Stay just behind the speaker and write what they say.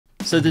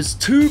So there's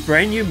two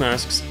brand new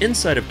masks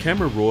inside of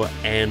Camera Raw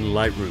and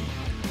Lightroom.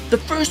 The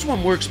first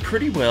one works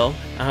pretty well.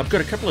 I've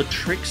got a couple of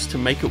tricks to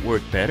make it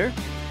work better.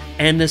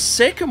 And the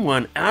second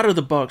one out of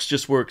the box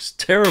just works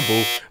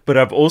terrible, but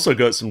I've also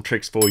got some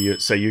tricks for you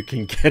so you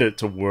can get it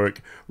to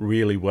work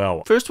really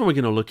well. First one we're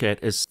going to look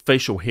at is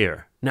facial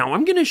hair. Now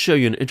I'm going to show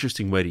you an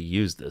interesting way to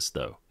use this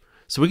though.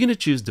 So we're going to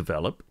choose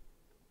develop,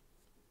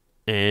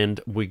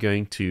 and we're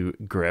going to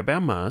grab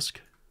our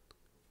mask,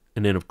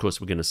 and then of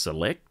course we're going to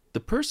select the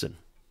person.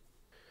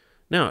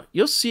 Now,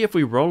 you'll see if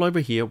we roll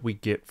over here, we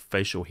get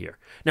facial hair.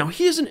 Now,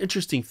 here's an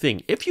interesting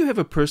thing. If you have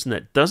a person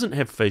that doesn't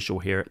have facial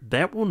hair,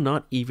 that will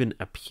not even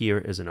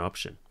appear as an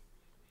option.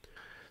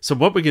 So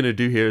what we're going to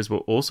do here is we're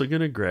also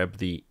going to grab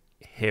the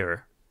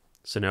hair.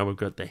 So now we've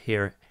got the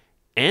hair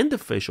and the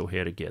facial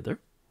hair together.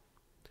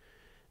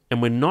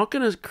 And we're not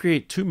going to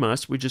create two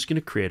masks, we're just going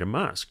to create a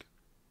mask.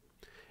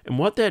 And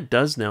what that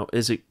does now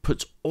is it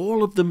puts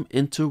all of them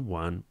into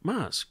one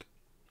mask.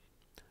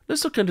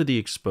 Let's look under the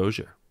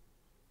exposure.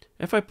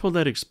 If I pull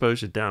that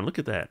exposure down, look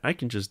at that. I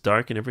can just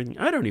darken everything.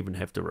 I don't even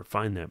have to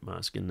refine that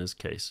mask in this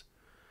case.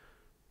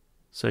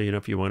 So, you know,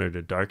 if you wanted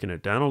to darken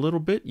it down a little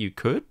bit, you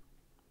could.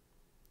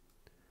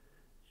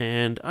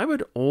 And I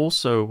would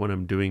also, when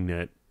I'm doing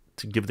that,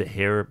 to give the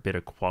hair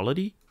better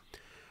quality,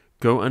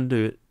 go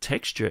under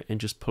texture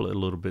and just pull it a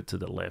little bit to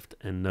the left,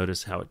 and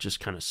notice how it just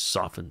kind of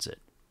softens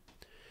it.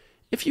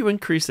 If you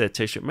increase that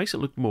texture, it makes it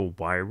look more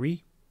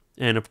wiry.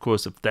 And of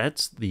course, if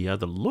that's the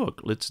other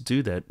look, let's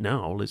do that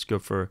now. Let's go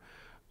for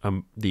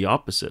the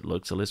opposite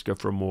look. So let's go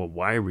for a more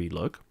wiry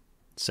look,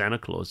 Santa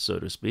Claus, so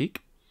to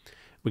speak.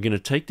 We're going to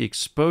take the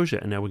exposure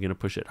and now we're going to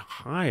push it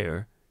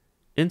higher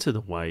into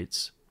the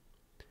whites.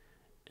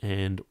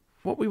 And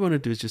what we want to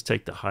do is just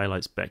take the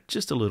highlights back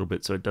just a little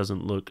bit so it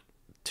doesn't look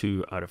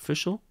too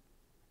artificial.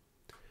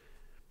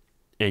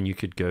 And you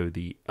could go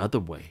the other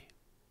way.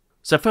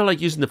 So I felt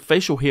like using the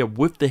facial hair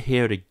with the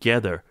hair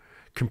together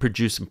can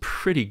produce some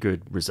pretty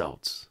good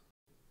results.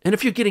 And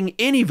if you're getting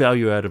any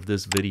value out of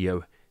this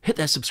video, hit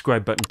that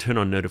subscribe button, turn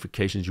on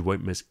notifications, you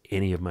won't miss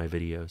any of my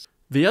videos.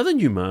 The other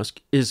new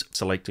mask is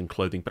selecting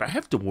clothing, but I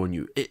have to warn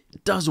you,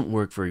 it doesn't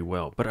work very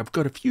well, but I've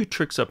got a few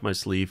tricks up my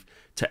sleeve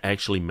to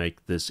actually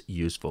make this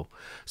useful.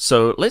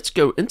 So let's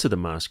go into the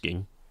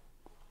masking,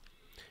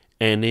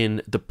 and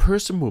then the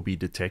person will be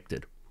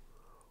detected.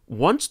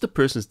 Once the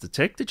person's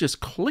detected, just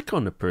click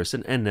on the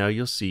person, and now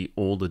you'll see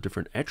all the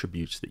different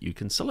attributes that you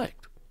can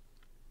select.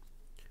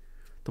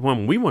 The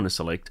one we want to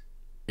select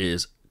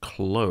is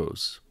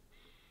clothes.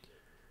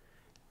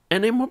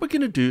 And then what we're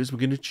going to do is we're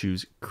going to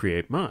choose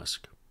Create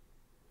Mask.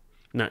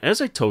 Now, as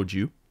I told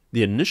you,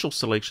 the initial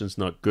selection is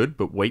not good,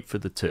 but wait for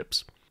the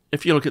tips.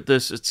 If you look at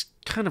this, it's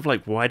kind of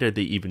like, why did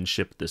they even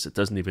ship this? It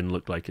doesn't even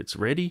look like it's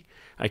ready.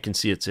 I can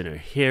see it's in her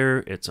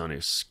hair, it's on her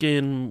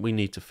skin. We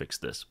need to fix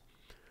this.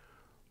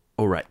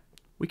 All right,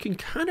 we can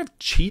kind of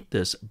cheat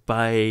this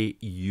by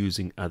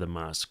using other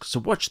masks. So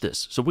watch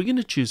this. So we're going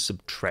to choose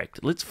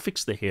Subtract. Let's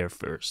fix the hair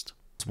first.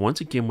 So once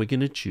again, we're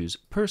going to choose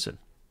Person.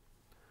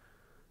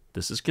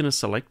 This is going to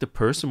select the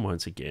person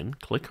once again.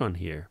 Click on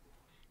here.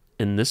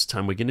 And this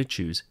time we're going to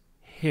choose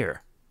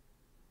Hair.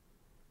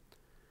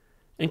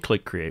 And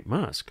click Create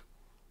Mask.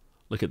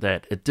 Look at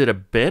that. It did a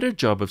better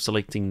job of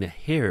selecting the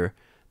hair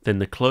than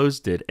the clothes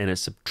did, and it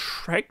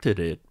subtracted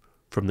it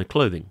from the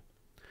clothing.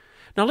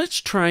 Now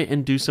let's try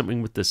and do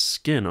something with the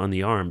skin on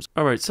the arms.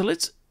 Alright, so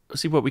let's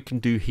see what we can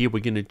do here. We're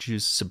going to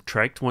choose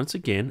Subtract once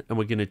again, and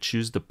we're going to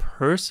choose the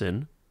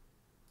person.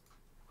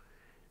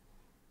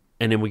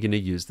 And then we're going to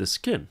use the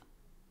skin.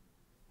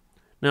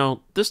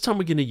 Now, this time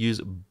we're going to use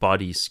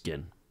body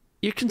skin.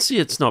 You can see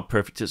it's not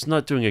perfect. It's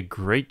not doing a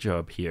great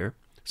job here.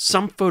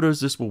 Some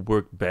photos this will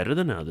work better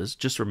than others.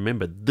 Just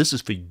remember, this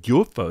is for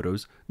your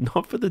photos,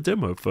 not for the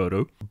demo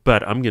photo.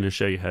 But I'm going to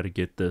show you how to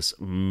get this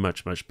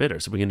much, much better.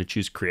 So we're going to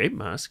choose Create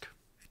Mask.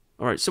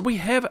 All right, so we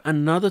have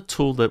another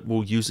tool that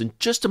we'll use in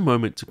just a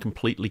moment to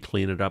completely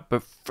clean it up.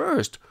 But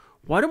first,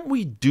 why don't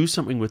we do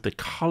something with the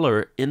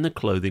color in the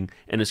clothing,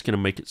 and it's going to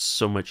make it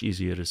so much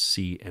easier to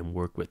see and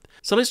work with.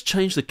 So let's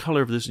change the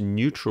color of this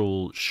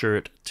neutral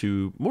shirt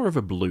to more of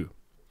a blue.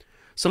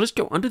 So let's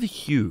go under the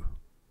hue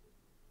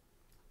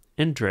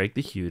and drag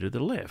the hue to the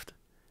left.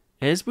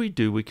 As we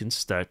do, we can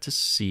start to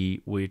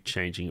see we're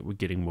changing it. We're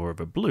getting more of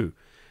a blue.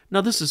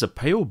 Now this is a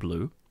pale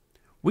blue.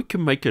 We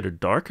can make it a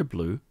darker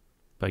blue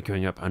by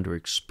going up under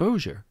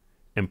exposure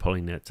and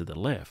pulling that to the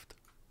left.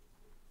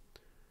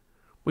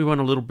 We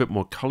want a little bit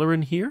more color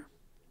in here.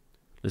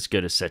 Let's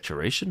go to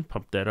saturation,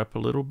 pump that up a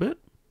little bit.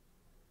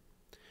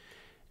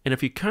 And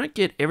if you can't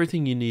get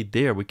everything you need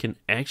there, we can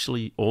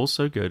actually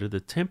also go to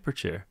the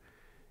temperature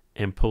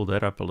and pull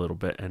that up a little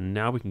bit. And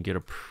now we can get a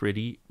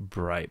pretty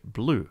bright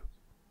blue.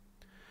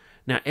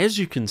 Now, as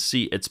you can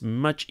see, it's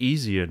much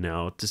easier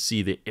now to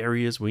see the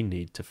areas we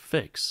need to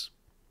fix.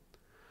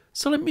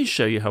 So let me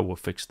show you how we'll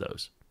fix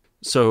those.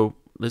 So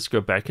let's go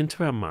back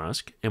into our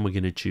mask, and we're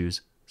going to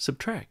choose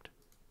Subtract.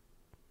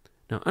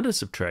 Now under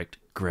Subtract,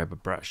 grab a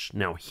brush.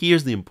 Now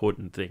here's the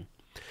important thing.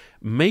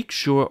 Make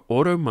sure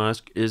Auto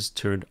Mask is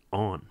turned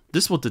on.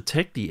 This will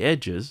detect the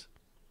edges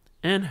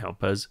and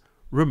help us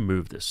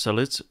remove this. So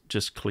let's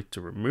just click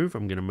to remove.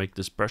 I'm going to make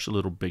this brush a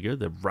little bigger,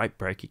 the right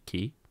bracket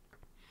key.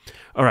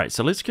 All right,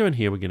 so let's go in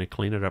here. We're going to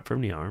clean it up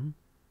from the arm.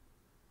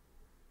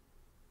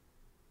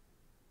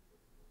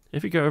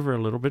 If you go over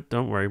a little bit,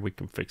 don't worry, we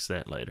can fix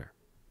that later.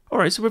 All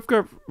right, so we've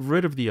got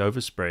rid of the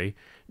overspray.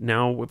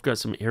 Now we've got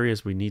some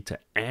areas we need to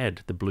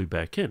add the blue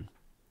back in.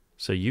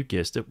 So you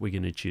guessed it, we're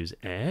going to choose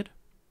Add.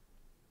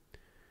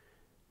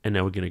 And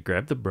now we're going to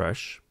grab the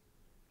brush.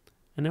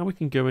 And now we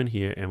can go in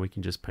here and we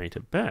can just paint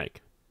it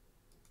back.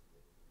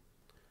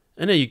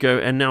 And there you go.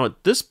 And now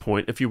at this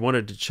point, if you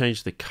wanted to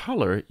change the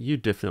color, you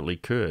definitely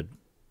could.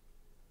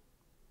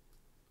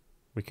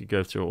 We could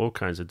go through all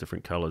kinds of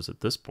different colors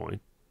at this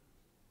point.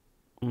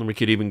 And we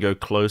could even go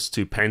close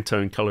to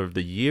Pantone Color of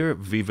the Year,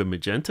 Viva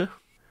Magenta.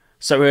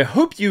 So I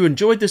hope you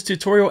enjoyed this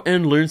tutorial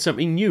and learned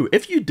something new.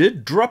 If you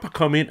did, drop a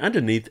comment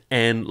underneath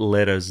and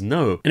let us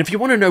know. And if you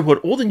want to know what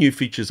all the new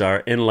features are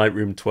in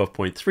Lightroom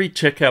 12.3,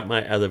 check out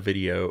my other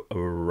video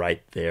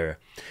right there.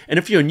 And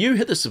if you're new,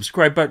 hit the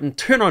subscribe button,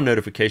 turn on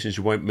notifications,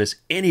 you won't miss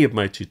any of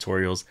my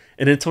tutorials.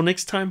 And until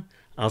next time,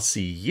 I'll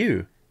see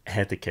you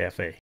at the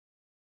cafe.